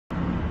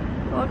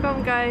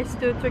Welcome guys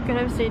to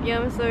Twickenham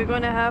Stadium. So we're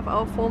gonna have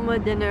our formal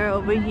dinner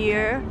over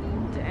here.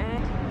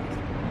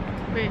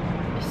 Wait,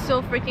 it's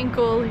so freaking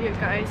cold here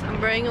guys. I'm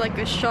wearing like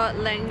a short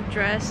length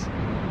dress.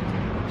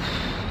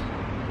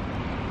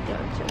 Yeah,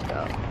 check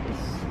out this.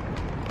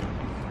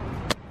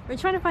 We're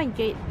trying to find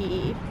gate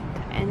E,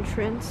 the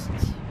entrance.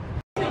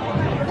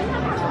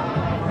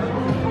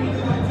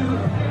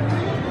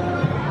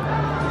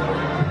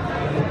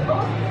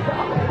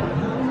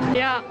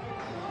 Yeah.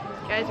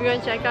 Guys, we're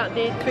gonna check out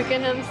the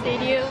Twickenham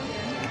Stadium.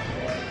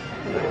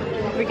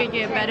 We can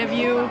get a better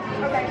view.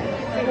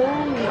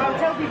 I'll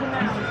tell people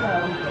now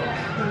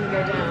when we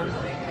go down.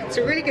 It's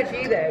a really good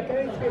view there.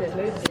 Going through, there's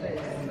loads of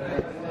space.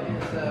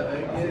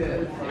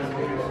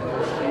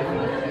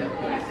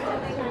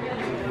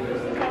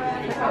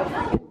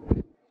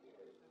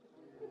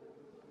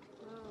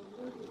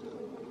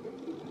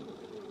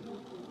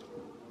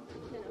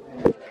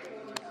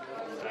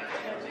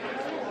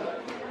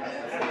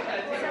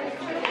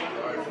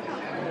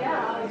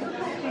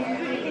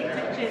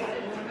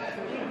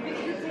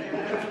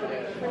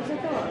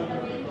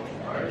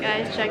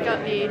 Guys, check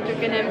out the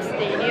Twickenham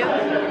Stadium.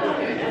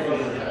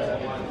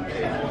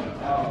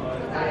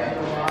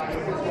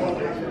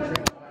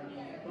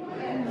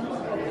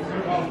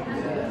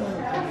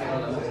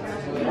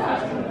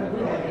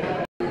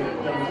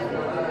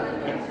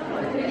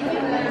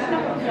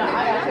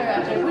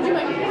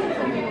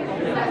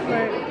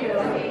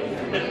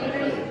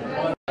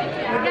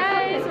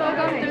 Guys,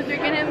 welcome to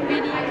Twickenham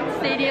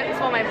Stadium. It's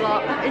for my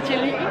vlog,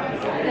 actually.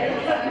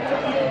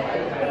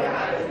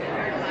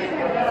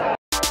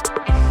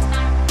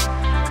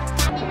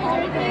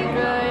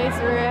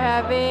 We're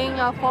having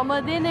a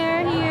formal dinner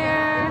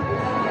here.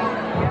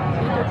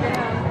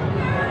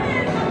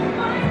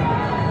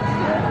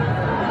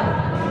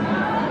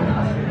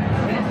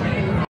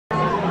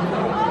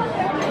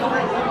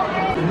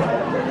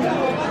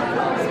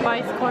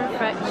 Spiced corn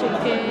fried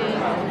chicken.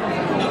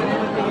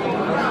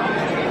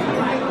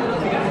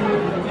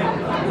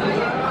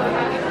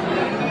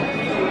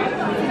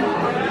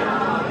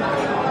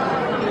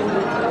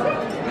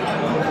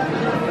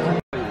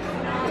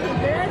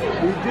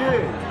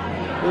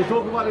 We'll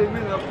talk about it in a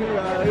minute, okay?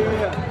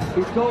 Yeah.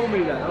 He told me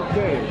that,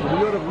 okay. So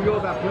you're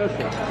that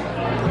person.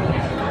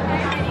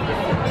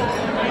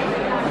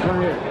 Come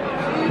here.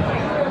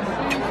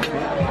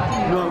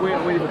 No, wait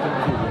for the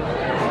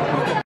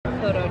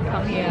Thought I'd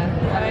come here.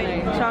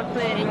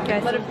 Chocolate and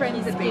guys. A lot of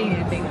friends have been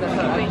here, things like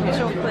that.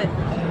 Chocolate.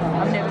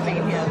 I've never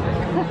been here.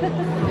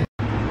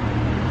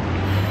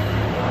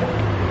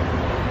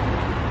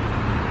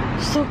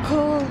 So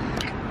cool.